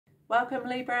Welcome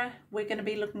Libra. We're going to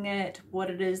be looking at what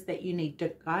it is that you need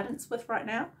guidance with right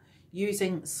now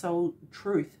using Soul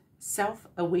Truth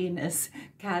Self-Awareness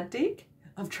card deck.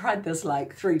 I've tried this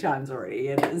like 3 times already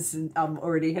and I'm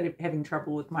already having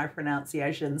trouble with my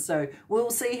pronunciation, so we'll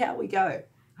see how we go.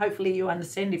 Hopefully you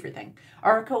understand everything.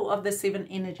 Oracle of the 7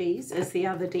 Energies is the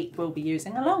other deck we'll be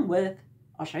using along with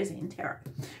Osho Zen Tarot.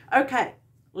 Okay,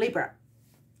 Libra,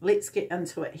 let's get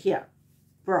into it here.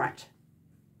 Right.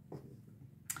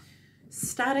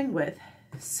 Starting with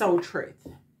Soul Truth.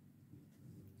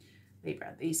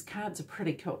 Libra, these cards are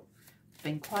pretty cool. I've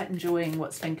been quite enjoying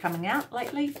what's been coming out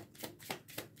lately,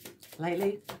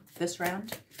 this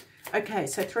round. Okay,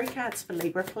 so 3 cards for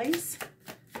Libra, please.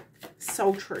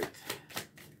 Soul Truth.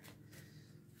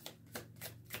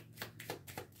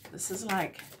 This is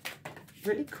like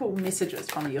really cool messages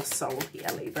from your soul here,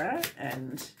 Libra,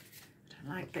 and I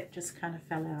don't like that just kind of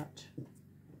fell out.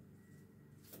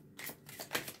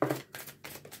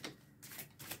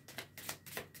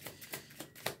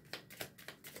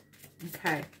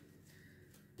 Okay,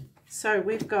 so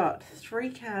we've got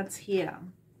 3 cards here.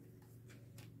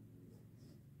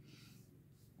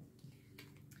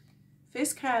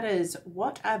 First card is,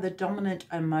 what are the dominant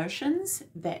emotions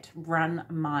that run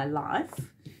my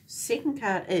life? Second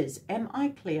card is, am I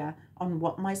clear on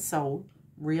what my soul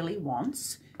really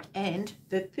wants? And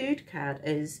the third card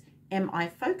is, am I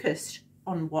focused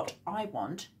on what I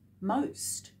want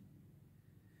most?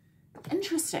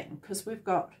 Interesting, because we've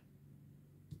got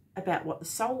about what the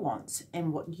soul wants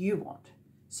and what you want.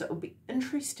 So it'll be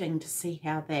interesting to see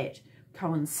how that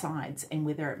coincides and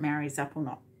whether it marries up or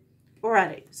not.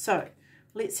 Alrighty, so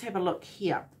let's have a look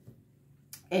here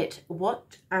at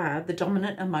what are the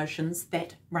dominant emotions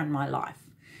that run my life.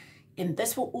 And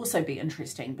this will also be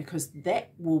interesting because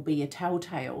that will be a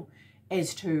telltale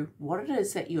as to what it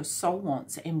is that your soul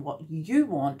wants and what you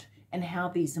want, and how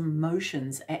these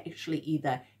emotions are actually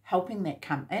either helping that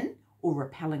come in or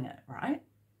repelling it, right?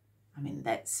 I mean,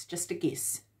 that's just a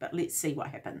guess, but let's see what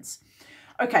happens.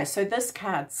 Okay, so this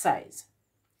card says,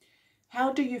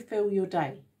 how do you feel your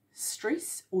day?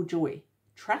 Stress or joy?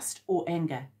 Trust or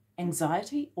anger?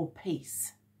 Anxiety or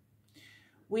peace?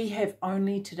 We have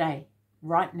only today,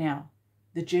 right now,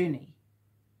 the journey.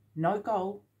 No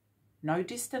goal, no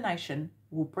destination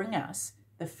will bring us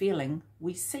the feeling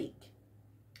we seek.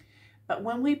 But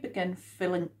when we begin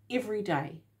filling every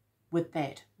day with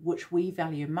that which we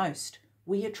value most,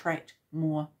 we attract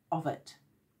more of it.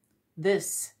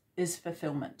 This is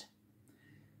fulfillment.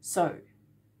 So,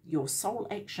 your soul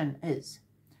action is,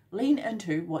 lean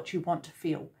into what you want to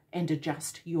feel and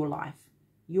adjust your life,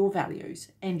 your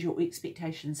values, and your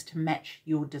expectations to match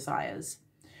your desires.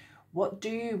 What do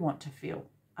you want to feel?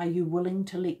 Are you willing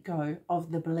to let go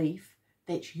of the belief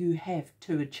that you have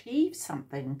to achieve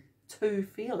something to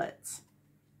feel it?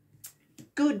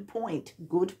 Good point,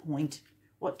 good point.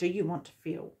 What do you want to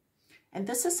feel? And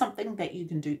this is something that you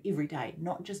can do every day,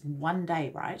 not just one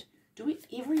day, right? Do it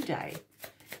every day.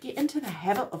 Get into the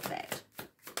habit of that.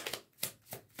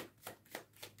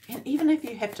 And even if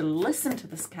you have to listen to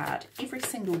this card every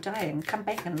single day and come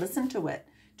back and listen to it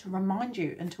to remind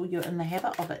you until you're in the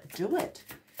habit of it, do it.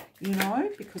 You know,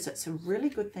 because it's a really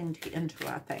good thing to get into,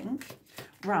 I think.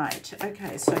 Right,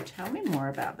 okay, so tell me more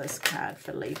about this card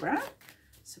for Libra.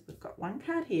 So we've got 1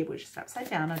 card here, which is upside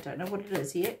down. I don't know what it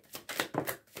is yet.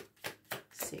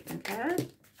 Second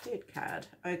card, third card.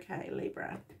 Okay,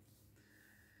 Libra.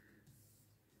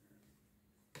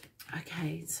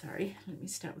 Okay, sorry. Let me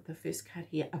start with the first card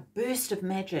here. A burst of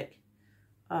magic.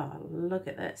 Oh, look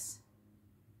at this.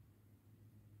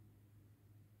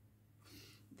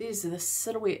 There's the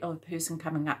silhouette of a person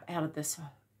coming up out of this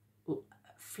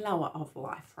flower of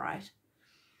life, right?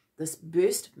 This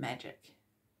burst of magic.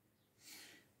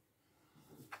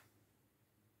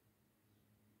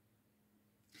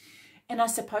 And I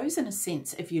suppose in a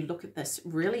sense, if you look at this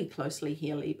really closely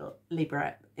here,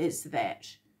 Libra, is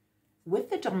that with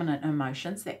the dominant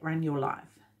emotions that run your life,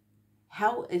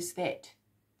 how is that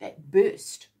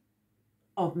burst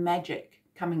of magic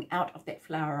coming out of that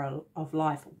flower of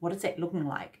life? What is that looking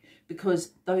like?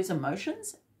 Because those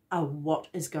emotions are what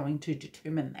is going to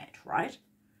determine that, right?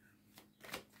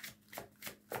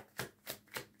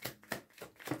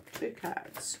 2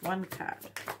 cards, 1 card.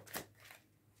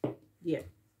 Yeah.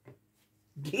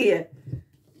 Yeah.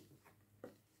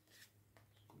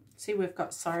 See, we've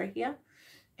got sorrow here,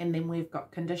 and then we've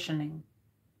got conditioning.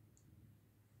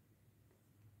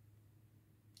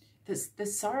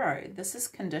 This sorrow, this is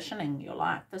conditioning your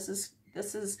life. This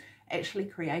is actually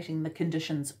creating the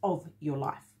conditions of your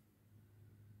life.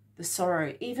 The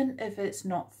sorrow, even if it's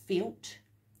not felt,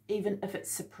 even if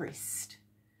it's suppressed,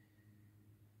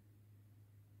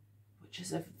 which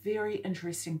is a very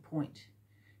interesting point,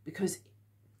 because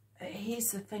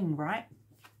here's the thing, right?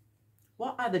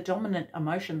 What are the dominant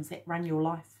emotions that run your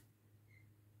life?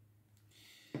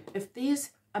 If there's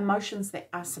emotions that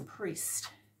are suppressed,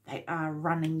 they are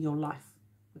running your life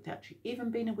without you even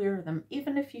being aware of them.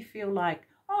 Even if you feel like,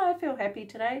 oh, I feel happy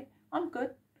today, I'm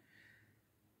good.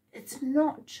 It's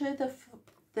not to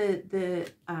the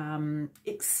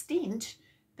extent,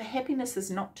 the happiness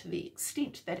is not to the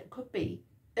extent that it could be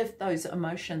if those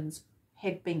emotions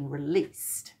had been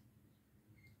released.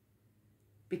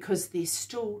 Because they're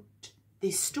still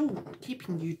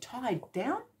keeping you tied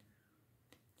down.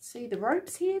 See the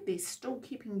ropes here? They're still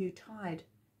keeping you tied.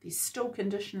 They're still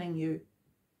conditioning you.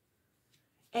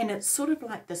 And it's sort of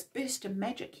like this burst of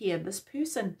magic here. This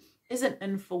person isn't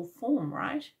in full form,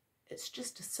 right? It's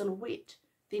just a silhouette.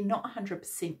 They're not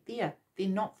 100% there. They're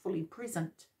not fully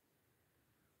present.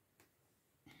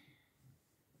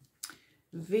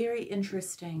 Very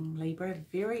interesting, Libra.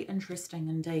 Very interesting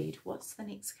indeed. What's the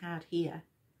next card here?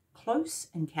 Close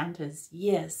encounters.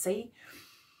 Yeah, see?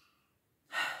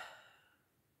 I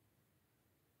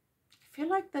feel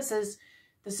like this is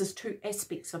two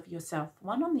aspects of yourself.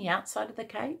 One on the outside of the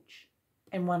cage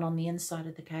and one on the inside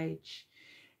of the cage.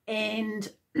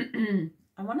 And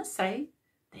I want to say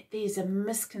that there's a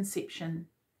misconception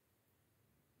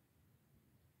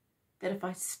that if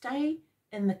I stay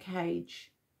in the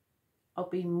cage, I'll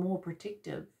be more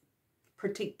protected,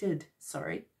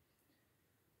 sorry.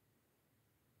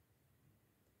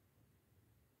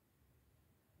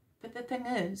 But the thing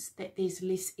is that there's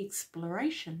less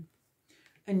exploration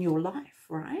in your life,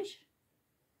 right?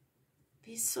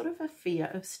 There's sort of a fear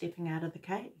of stepping out of the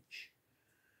cage.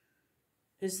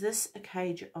 Is this a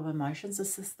cage of emotions?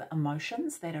 Is this the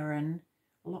emotions that are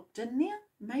locked in there,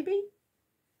 maybe?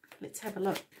 Let's have a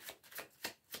look.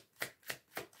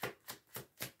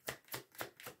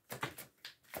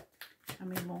 Tell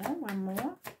me more, one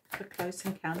more for close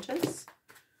encounters.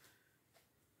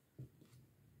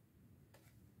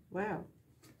 Wow.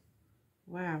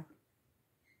 Wow.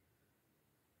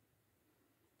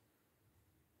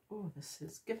 Oh, this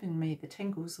is giving me the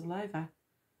tingles all over.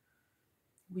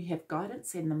 We have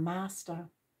guidance and the master.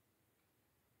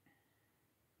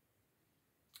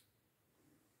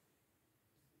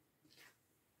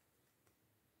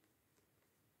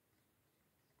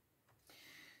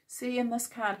 See, in this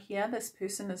card here, this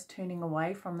person is turning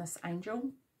away from this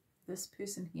angel. This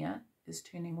person here is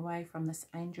turning away from this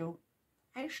angel.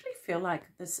 I actually feel like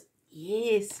this,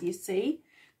 yes, you see,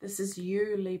 this is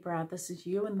you, Libra. This is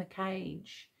you in the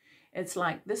cage. It's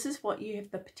like this is what you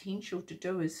have the potential to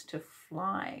do, is to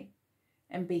fly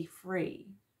and be free.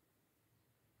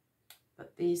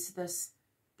 But there's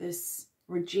this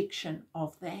rejection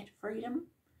of that freedom.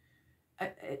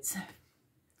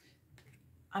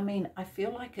 I mean, I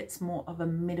feel like it's more of a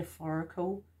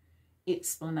metaphorical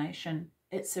explanation.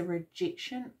 It's a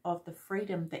rejection of the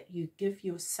freedom that you give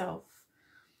yourself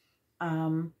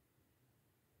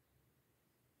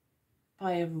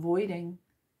by avoiding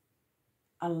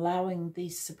allowing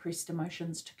these suppressed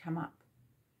emotions to come up.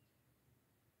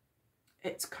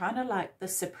 It's kind of like the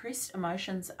suppressed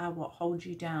emotions are what hold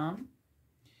you down,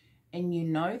 and you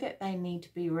know that they need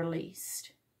to be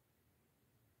released.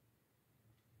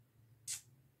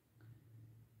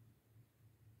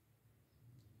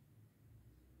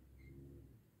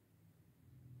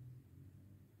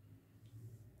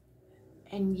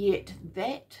 And yet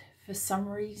that, for some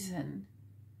reason,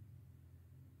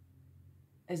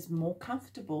 is more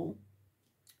comfortable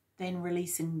than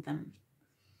releasing them.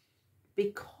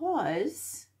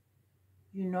 Because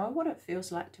you know what it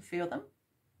feels like to feel them,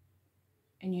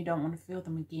 and you don't want to feel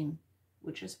them again,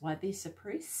 which is why they're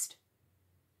suppressed.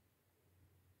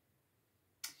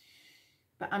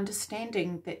 But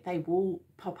understanding that they will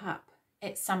pop up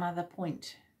at some other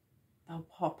point. They'll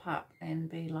pop up and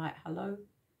be like, hello,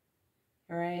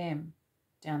 here I am.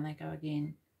 Down they go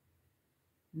again.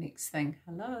 Next thing,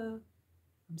 hello,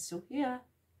 I'm still here.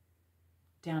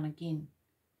 Down again.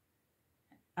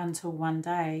 Until one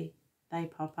day they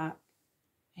pop up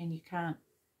and you can't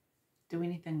do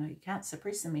anything, or you can't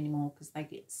suppress them anymore because they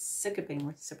get sick of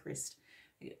being suppressed.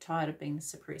 They get tired of being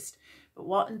suppressed. But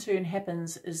what in turn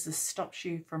happens is this stops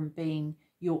you from being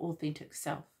your authentic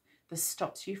self. This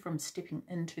stops you from stepping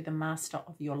into the master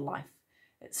of your life.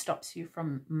 It stops you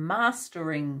from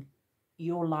mastering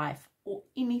your life or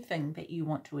anything that you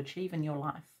want to achieve in your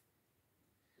life.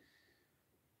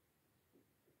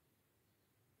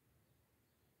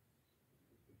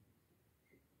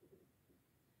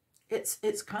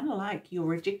 It's kind of like you're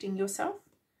rejecting yourself.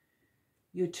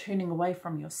 You're turning away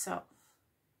from yourself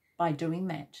by doing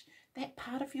that. That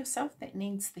part of yourself that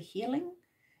needs the healing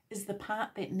is the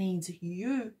part that needs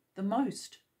you the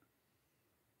most.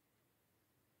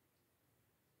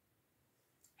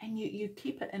 And you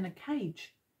keep it in a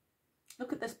cage.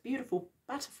 Look at this beautiful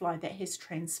butterfly that has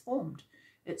transformed.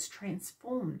 It's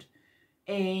transformed.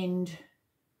 And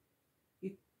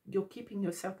you're keeping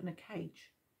yourself in a cage.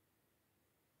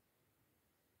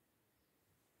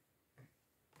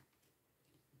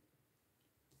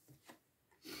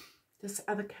 This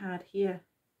other card here.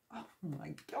 Oh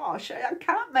my gosh, I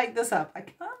can't make this up. I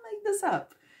can't make this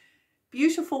up.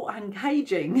 Beautiful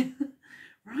uncaging.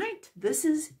 Right? This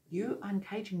is you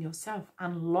uncaging yourself,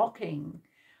 unlocking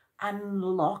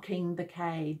the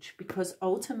cage, because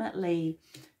ultimately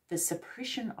the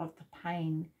suppression of the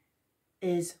pain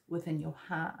is within your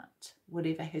heart.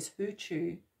 Whatever has hurt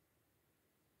you,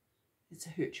 it's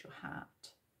hurt your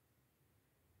heart.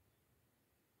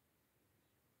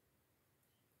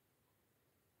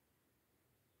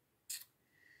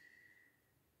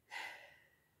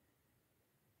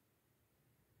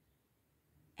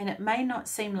 And it may not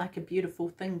seem like a beautiful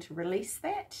thing to release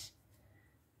that,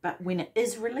 but when it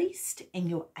is released and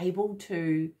you're able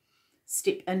to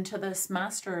step into this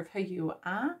master of who you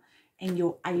are, and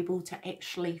you're able to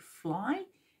actually fly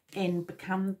and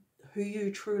become who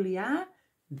you truly are,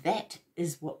 that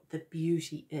is what the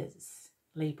beauty is,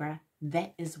 Libra.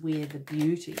 That is where the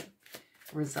beauty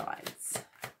resides.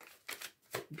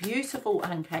 Beautiful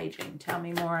uncaging. Tell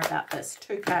me more about this.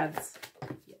 2 cards.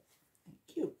 Yeah,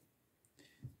 thank you.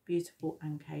 Beautiful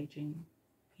uncaging.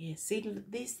 Yeah, see,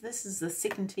 this is the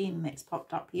second 10 that's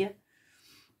popped up here.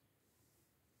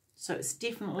 So it's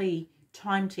definitely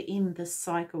time to end this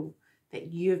cycle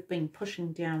that you've been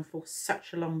pushing down for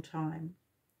such a long time,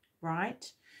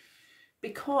 right?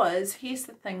 Because here's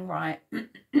the thing, right?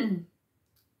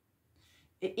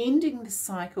 Ending the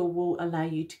cycle will allow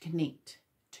you to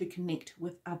connect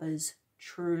with others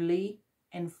truly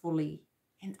and fully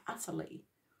and utterly.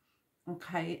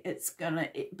 Okay, it's gonna,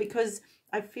 because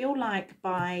I feel like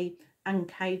by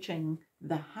uncaging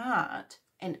the heart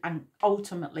and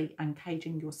ultimately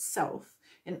uncaging yourself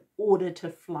in order to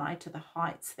fly to the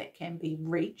heights that can be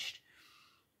reached,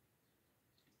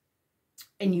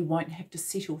 and you won't have to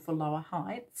settle for lower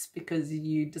heights because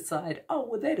you decide, oh,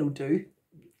 well, that'll do.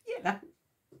 You know,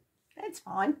 that's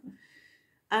fine.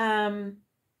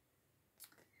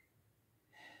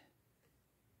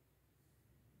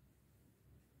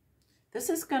 This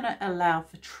is going to allow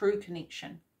for true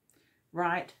connection,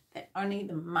 right? That only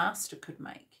the master could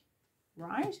make,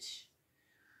 right?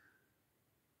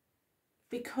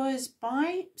 Because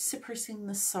by suppressing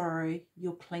the sorrow,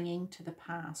 you're clinging to the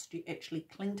past. You actually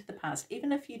cling to the past.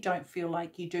 Even if you don't feel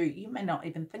like you do, you may not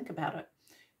even think about it.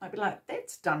 You might be like,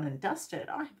 that's done and dusted.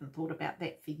 I haven't thought about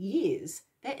that for years.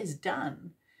 That is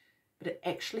done. But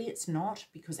it's not,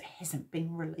 because it hasn't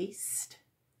been released.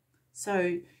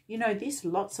 So, you know, there's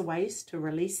lots of ways to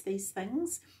release these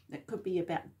things. It could be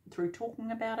about through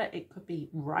talking about it. It could be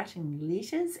writing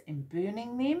letters and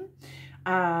burning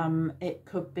them. It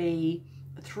could be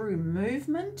through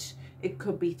movement. It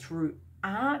could be through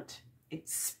art,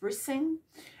 expressing.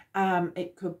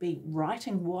 It could be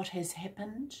writing what has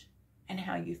happened and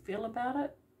how you feel about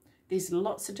it. There's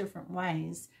lots of different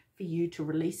ways for you to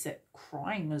release it.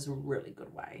 Crying is a really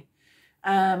good way.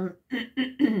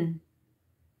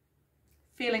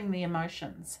 Feeling the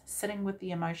emotions, sitting with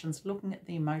the emotions, looking at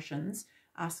the emotions,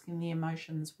 asking the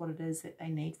emotions what it is that they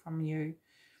need from you.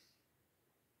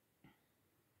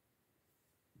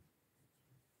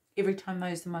 Every time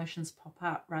those emotions pop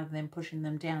up, rather than pushing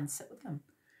them down, sit with them.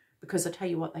 Because I tell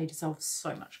you what, they dissolve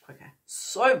so much quicker.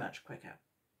 So much quicker.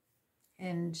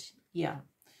 And yeah.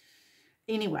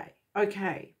 Anyway,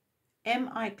 okay.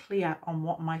 Am I clear on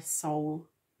what my soul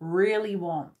really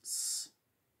wants?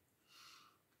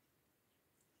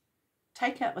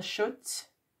 Take out the shoulds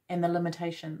and the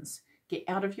limitations. Get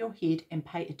out of your head and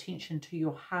pay attention to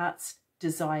your heart's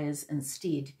desires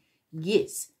instead.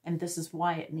 Yes, and this is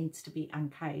why it needs to be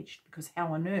uncaged, because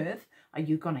how on earth are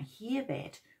you going to hear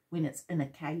that when it's in a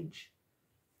cage?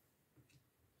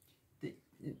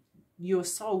 Your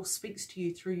soul speaks to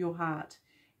you through your heart,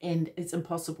 and it's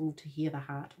impossible to hear the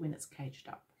heart when it's caged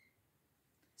up.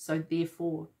 So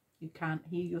therefore, you can't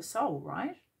hear your soul,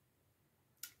 right?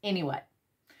 Anyway.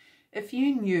 If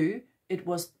you knew it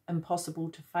was impossible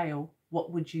to fail, what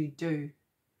would you do?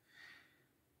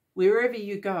 Wherever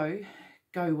you go,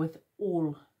 go with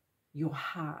all your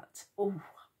heart. Oh.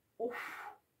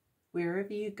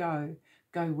 Wherever you go,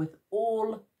 go with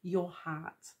all your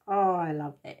heart. Oh, I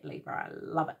love that, Libra. I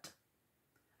love it.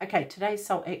 Okay, today's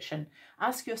soul action.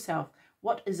 Ask yourself,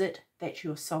 what is it that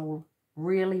your soul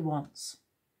really wants?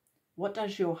 What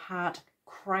does your heart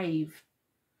crave?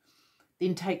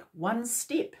 then take one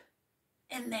step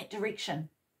in that direction.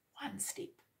 One step.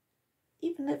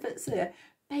 Even if it's a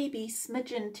baby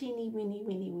smidgen, teeny,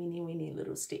 weeny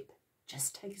little step.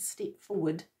 Just take a step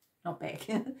forward, not back,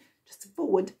 just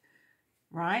forward,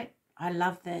 right? I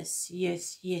love this.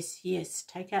 Yes, yes, yes.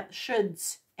 Take out the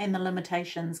shoulds and the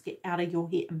limitations. Get out of your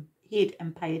head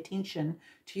and pay attention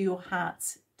to your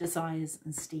heart's desires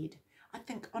instead. I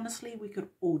think, honestly, we could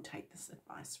all take this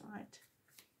advice, right?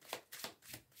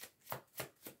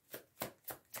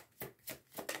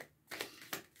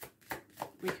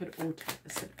 We could all take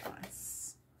this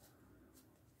advice.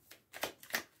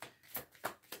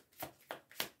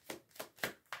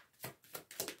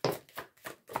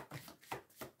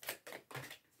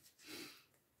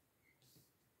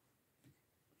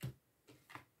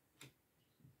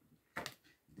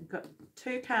 We've got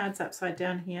two cards upside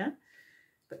down here,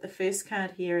 but the first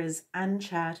card here is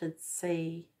Uncharted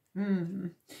Sea.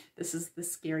 This is the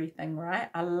scary thing, right?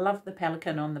 I love the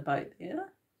pelican on the boat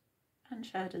there.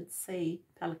 Uncharted Sea.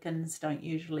 Pelicans don't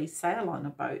usually sail on a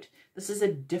boat. This is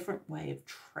a different way of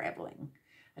traveling.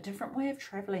 A different way of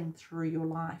traveling through your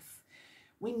life.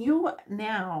 When you're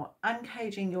now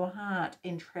uncaging your heart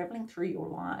and traveling through your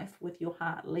life with your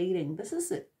heart leading, this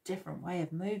is a different way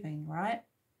of moving, right?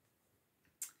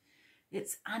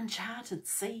 It's uncharted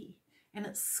sea, and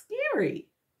it's scary.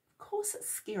 Of course it's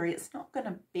scary. It's not going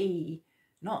to be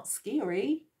not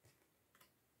scary.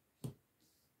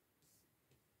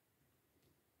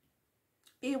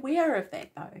 Be aware of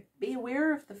that though. Be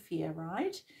aware of the fear,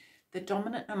 right? The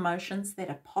dominant emotions that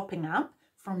are popping up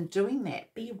from doing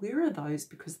that. Be aware of those,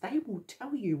 because they will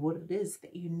tell you what it is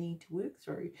that you need to work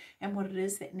through and what it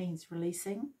is that needs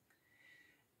releasing.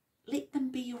 Let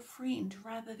them be your friend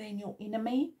rather than your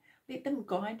enemy. Let them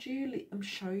guide you. Let them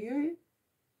show you.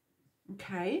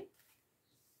 Okay?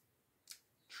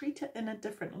 Treat it in a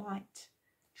different light.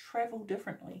 Travel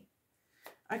differently.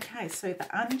 Okay, so the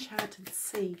uncharted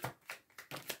sea.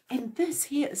 And this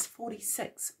here is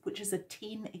 46, which is a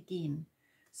 10 again.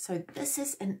 So this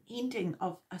is an ending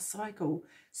of a cycle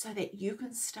so that you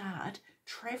can start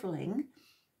traveling,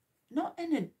 not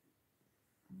in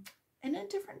a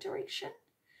different direction.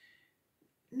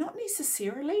 Not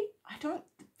necessarily. I don't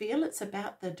feel it's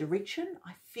about the direction.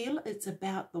 I feel it's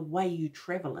about the way you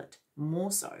travel it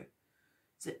more so.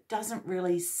 So it doesn't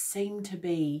really seem to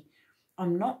be,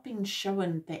 I'm not being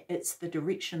shown that it's the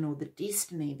direction or the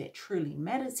destiny that truly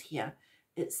matters here.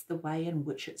 It's the way in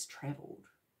which it's traveled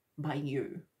by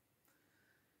you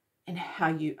and how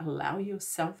you allow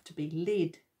yourself to be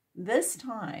led. This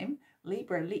time,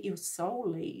 Libra, let your soul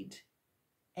lead,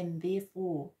 and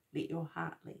therefore let your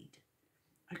heart lead.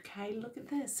 Okay, look at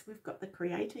this. We've got the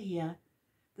creator here.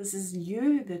 This is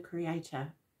you, the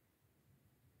creator.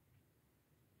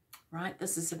 Right?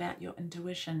 This is about your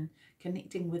intuition,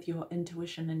 connecting with your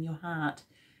intuition and your heart.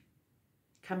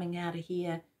 Coming out of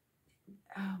here.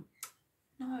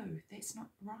 No, that's not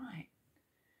right.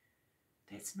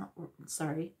 That's not,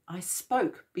 sorry. I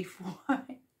spoke before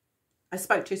I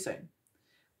spoke too soon.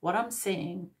 What I'm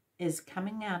saying is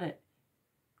coming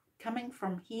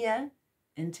from here,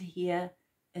 into here,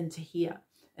 into here,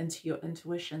 into your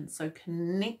intuition. So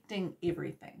connecting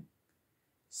everything.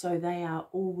 So they are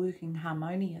all working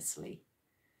harmoniously.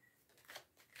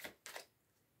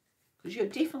 Because you're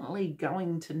definitely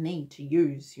going to need to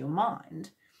use your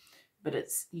mind, but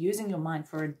it's using your mind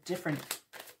for a different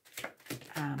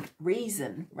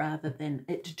reason rather than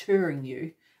it deterring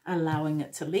you, allowing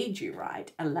it to lead you,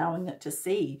 right? Allowing it to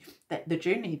see that the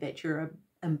journey that you're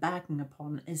embarking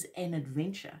upon is an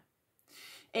adventure.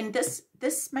 And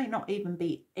this may not even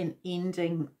be an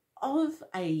ending of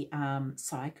a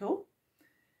cycle.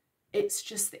 It's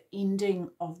just the ending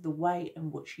of the way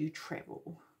in which you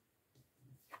travel.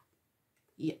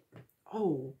 Yeah.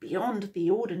 Oh, beyond the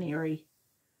ordinary.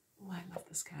 Oh, I love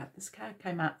this card. This card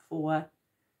came up for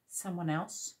someone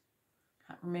else.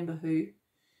 Can't remember who.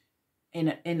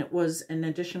 And it was an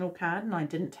additional card, and I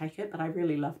didn't take it, but I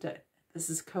really loved it. This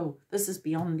is cool. This is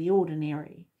beyond the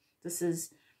ordinary. This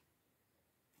is...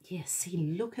 yeah,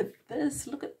 see, look at this.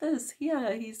 Look at this.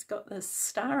 Here, he's got this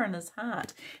star in his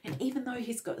heart. And even though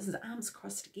he's got his arms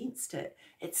crossed against it,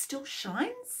 it still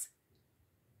shines.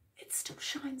 It still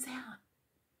shines out.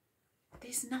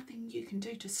 There's nothing you can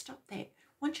do to stop that.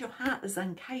 Once your heart is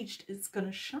uncaged, it's going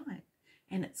to shine.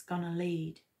 And it's going to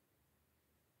lead.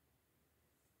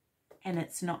 And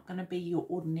it's not going to be your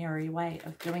ordinary way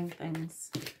of doing things.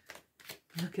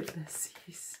 Look at this,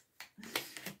 yes.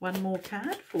 One more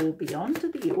card for beyond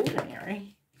the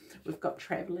ordinary. We've got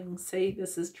traveling. See,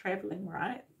 this is traveling,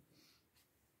 right?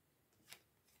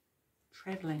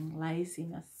 Traveling,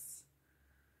 laziness.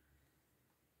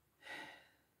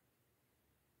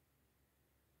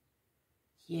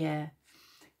 Yeah.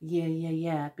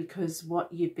 Yeah. Because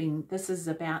what you've been, this is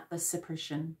about the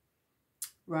suppression,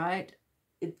 right?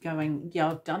 It going, yeah,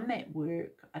 I've done that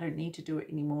work. I don't need to do it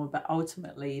anymore. But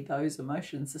ultimately, those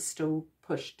emotions are still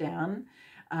pushed down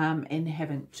and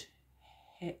haven't,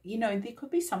 you know, there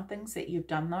could be some things that you've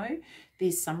done though.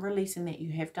 There's some releasing that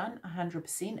you have done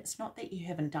 100%. It's not that you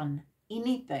haven't done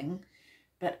anything,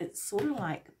 but it's sort of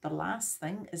like the last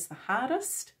thing is the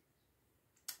hardest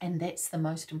and that's the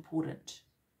most important.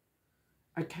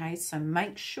 Okay, so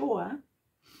make sure,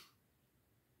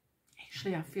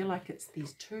 actually I feel like it's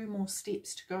these 2 more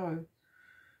steps to go.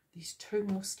 There's 2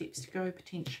 more steps to go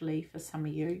potentially for some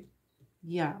of you.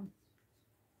 Yeah.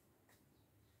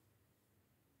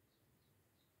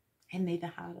 And they're the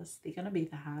hardest. They're going to be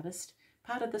the hardest.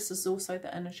 Part of this is also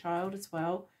the inner child as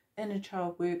well. Inner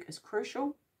child work is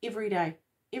crucial every day.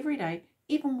 Every day.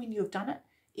 Even when you've done it.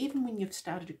 Even when you've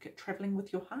started to get travelling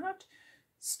with your heart.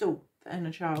 Still, the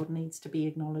inner child needs to be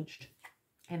acknowledged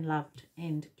and loved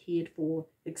and cared for.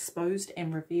 Exposed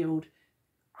and revealed.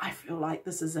 I feel like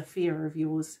this is a fear of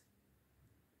yours.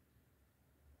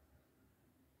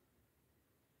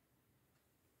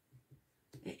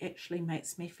 It actually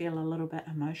makes me feel a little bit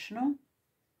emotional.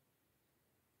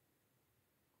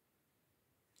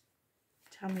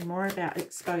 Tell me more about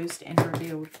exposed and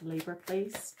revealed, Libra,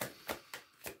 please.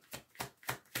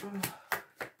 Oh.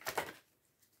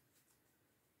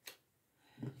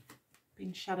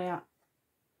 Being shut out.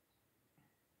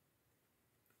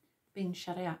 Being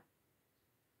shut out.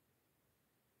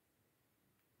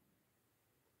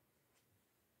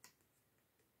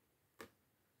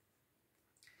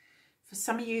 For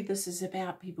some of you, this is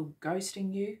about people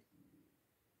ghosting you,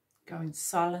 going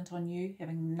silent on you,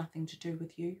 having nothing to do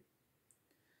with you.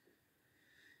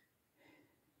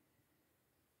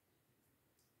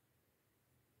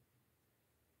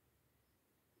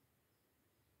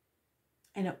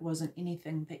 And it wasn't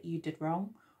anything that you did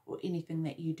wrong or anything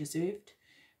that you deserved.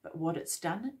 But what it's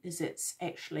done is it's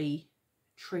actually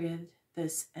triggered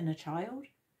this inner child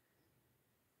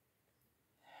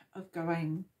of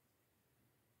going,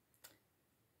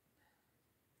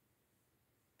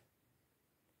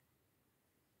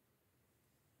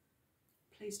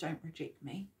 please don't reject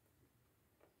me.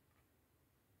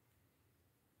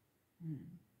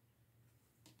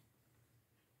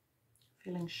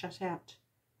 Feeling shut out.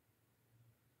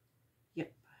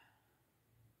 Yep.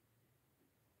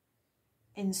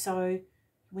 And so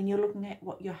when you're looking at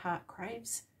what your heart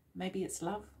craves, maybe it's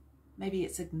love, maybe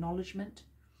it's acknowledgement.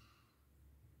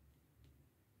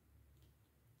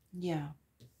 Yeah.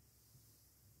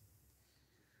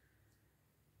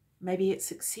 Maybe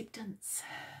it's acceptance.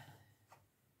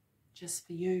 Just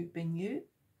for you, being you.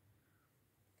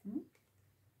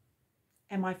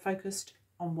 Am I focused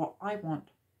on what I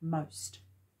want most?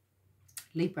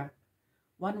 Libra.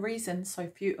 One reason so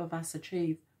few of us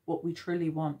achieve what we truly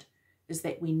want is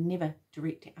that we never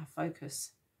direct our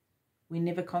focus. We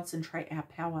never concentrate our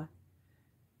power.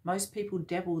 Most people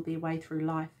dabble their way through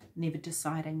life, never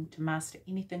deciding to master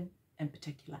anything in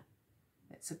particular.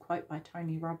 That's a quote by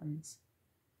Tony Robbins.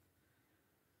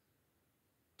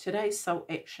 Today's soul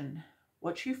action.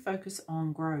 What you focus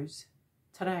on grows.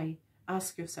 Today,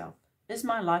 ask yourself, is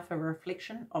my life a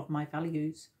reflection of my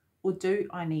values, or do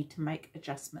I need to make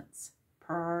adjustments?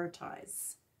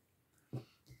 Prioritize.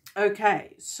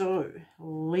 Okay, so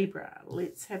Libra,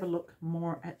 let's have a look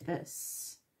more at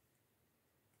this.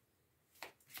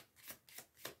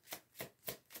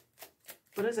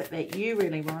 What is it that you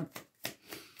really want?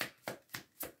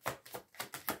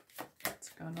 It's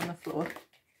going on the floor.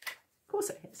 Of course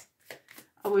it has.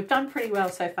 Oh, we've done pretty well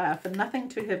so far for nothing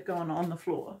to have gone on the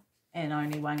floor and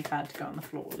only 1 card to go on the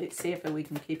floor. Let's see if we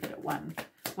can keep it at 1.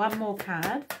 1 more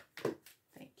card.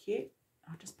 Thank you.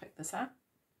 I'll just pick this up.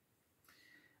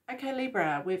 Okay,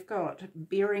 Libra, we've got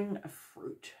bearing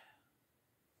fruit.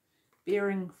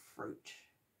 Bearing fruit.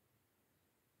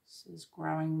 This is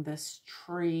growing this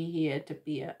tree here to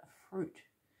bear fruit.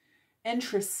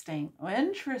 Interesting.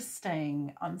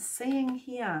 Interesting. I'm seeing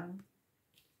here.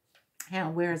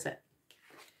 Where is it?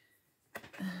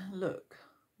 Look,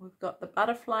 we've got the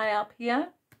butterfly up here.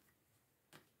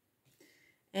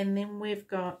 And then we've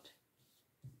got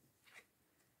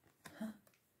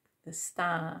the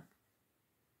star.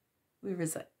 Where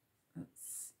is it?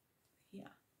 It's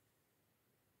here.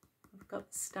 We've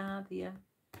got the star there.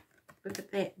 Look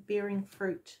at that, bearing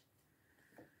fruit.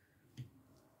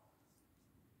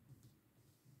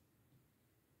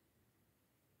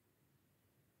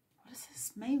 What does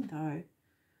this mean, though?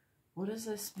 What does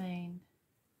this mean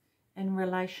in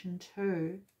relation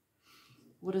to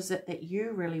what is it that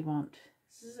you really want?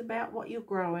 This is about what you're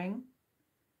growing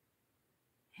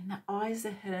And the eyes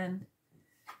are hidden.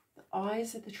 The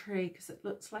eyes of the tree, because it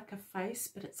looks like a face,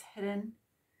 but it's hidden.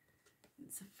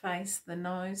 It's a face, the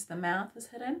nose, the mouth is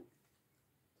hidden.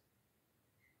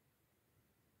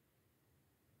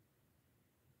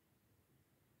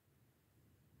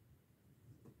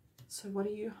 So what are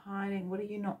you hiding? What are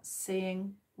you not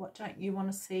seeing? What don't you want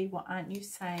to see? What aren't you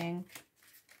saying?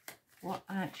 What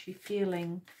aren't you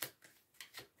feeling?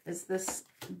 Is this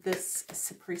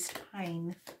suppressed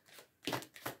pain?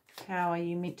 How are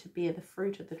you meant to bear the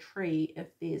fruit of the tree if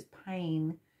there's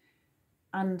pain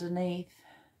underneath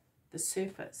the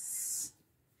surface?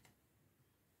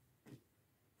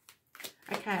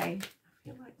 Okay, I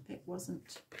feel like that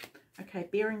wasn't... Okay,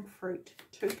 bearing fruit.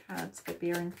 2 cards for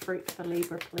bearing fruit for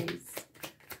Libra, please.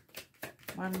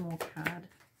 1 more card.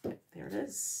 Yep, there it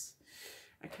is.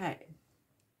 Okay.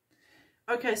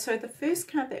 Okay, so the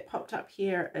first card that popped up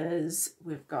here is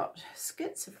we've got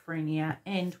schizophrenia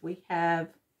and we have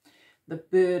the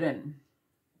burden.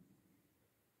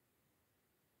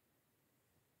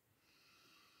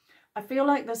 I feel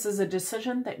like this is a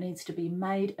decision that needs to be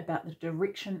made about the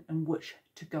direction in which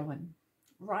to go in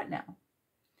right now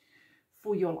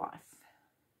for your life.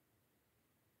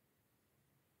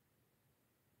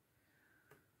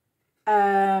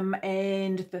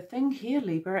 And the thing here,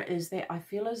 Libra, is that I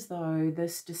feel as though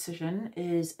this decision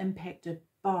is impacted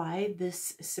by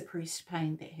this suppressed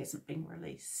pain that hasn't been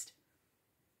released.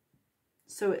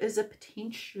 So it is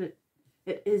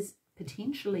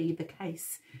potentially the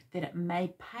case that it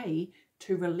may pay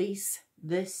to release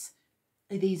these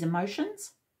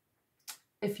emotions,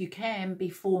 if you can,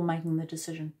 before making the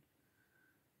decision,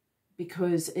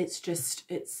 because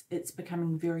it's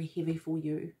becoming very heavy for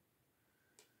you.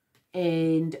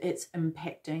 And it's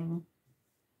impacting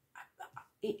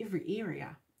every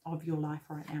area of your life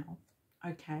right now.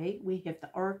 Okay, we have the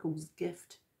Oracle's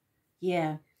gift.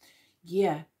 Yeah,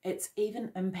 it's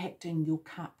even impacting your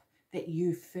cup that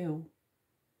you fill.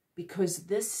 Because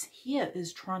this here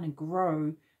is trying to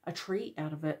grow a tree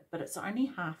out of it, but it's only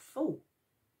half full,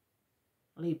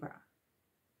 Libra.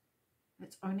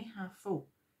 It's only half full.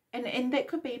 And that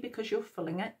could be because you're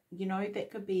filling it. You know, that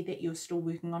could be that you're still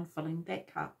working on filling that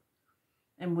cup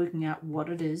and working out what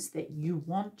it is that you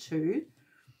want to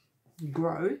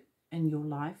grow in your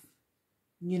life.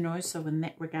 You know, so in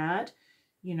that regard,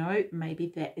 you know, maybe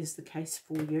that is the case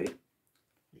for you.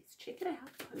 Let's check it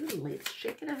out. Ooh, let's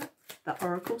check it out. The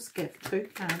Oracle's gift. 2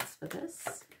 cards for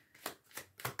this.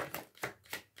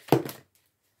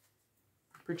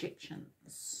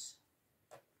 Projections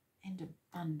and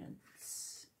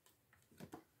abundance.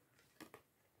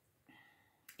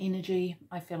 Energy.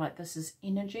 I feel like this is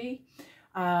energy.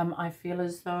 I feel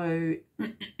as though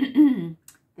even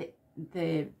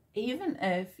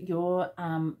if you're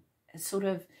sort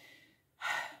of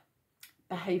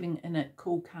behaving in a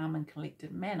cool, calm and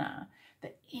collected manner,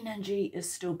 the energy is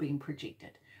still being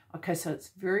projected. Okay, so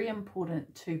it's very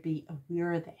important to be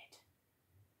aware of that.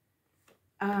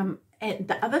 And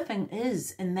the other thing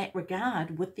is, in that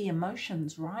regard, with the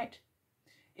emotions, right?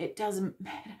 It doesn't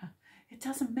matter. It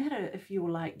doesn't matter if you're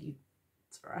like,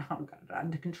 it's all right, I've got it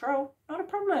under control. Not a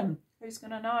problem. Who's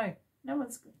going to know? No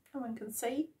one can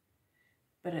see.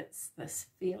 But it's this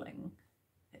feeling.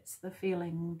 It's the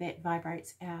feeling that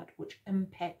vibrates out, which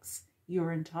impacts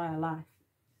your entire life.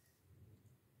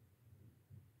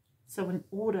 So in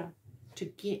order to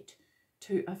get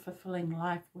to a fulfilling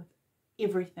life with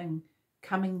everything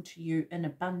coming to you in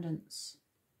abundance,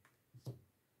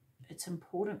 it's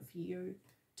important for you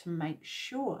to make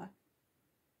sure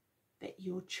that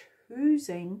you're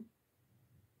choosing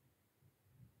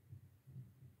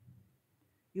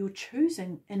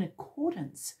in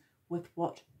accordance with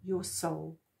what your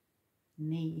soul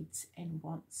needs and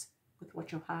wants, with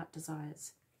what your heart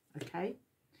desires. Okay?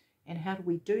 And how do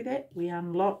we do that? We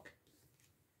unlock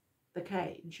the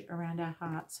cage around our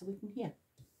heart so we can hear,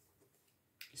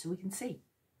 so we can see,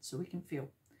 so we can feel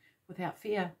without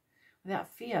fear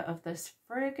of this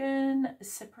friggin'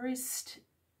 suppressed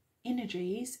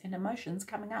energies and emotions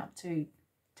coming up to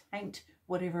taint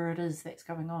whatever it is that's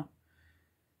going on.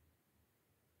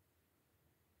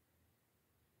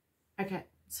 Okay,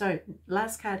 so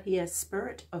last card here,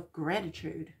 Spirit of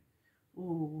Gratitude.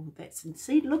 Oh, that's,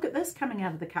 see, look at this coming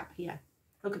out of the cup here.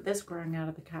 Look at this growing out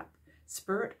of the cup.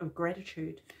 Spirit of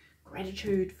Gratitude.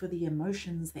 Gratitude for the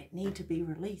emotions that need to be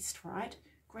released, right?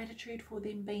 Gratitude for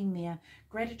them being there.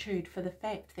 Gratitude for the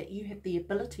fact that you have the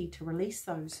ability to release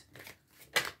those.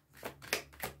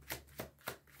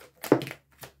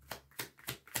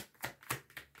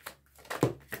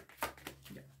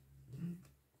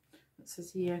 It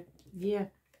says here, yeah,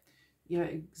 you're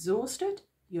exhausted,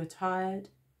 you're tired,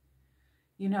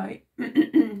 You know,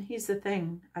 here's the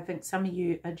thing. I think some of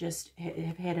you are just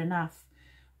have had enough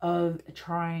of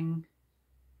trying,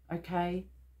 okay?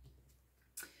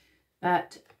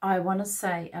 But I want to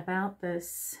say about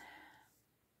this,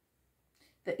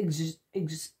 the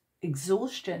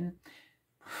exhaustion,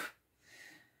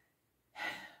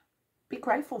 be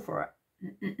grateful for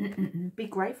it. Be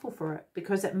grateful for it,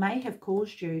 because it may have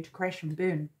caused you to crash and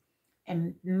burn.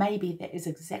 And maybe that is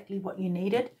exactly what you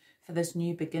needed for this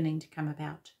new beginning to come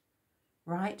about,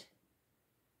 right?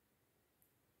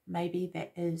 Maybe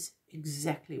that is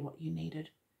exactly what you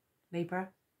needed, Libra.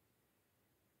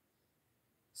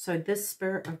 So this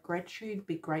spirit of gratitude,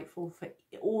 be grateful for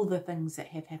all the things that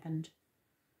have happened,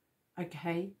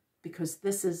 okay? Because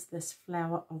this is this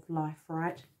flower of life,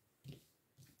 right?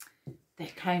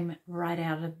 That came right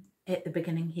out of at the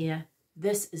beginning here.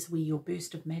 This is where your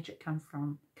burst of magic comes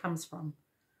from.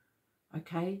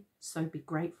 Okay, so be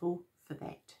grateful for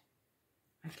that.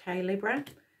 Okay, Libra,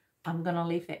 I'm going to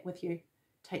leave that with you.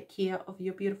 Take care of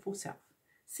your beautiful self.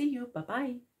 See you.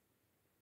 Bye-bye.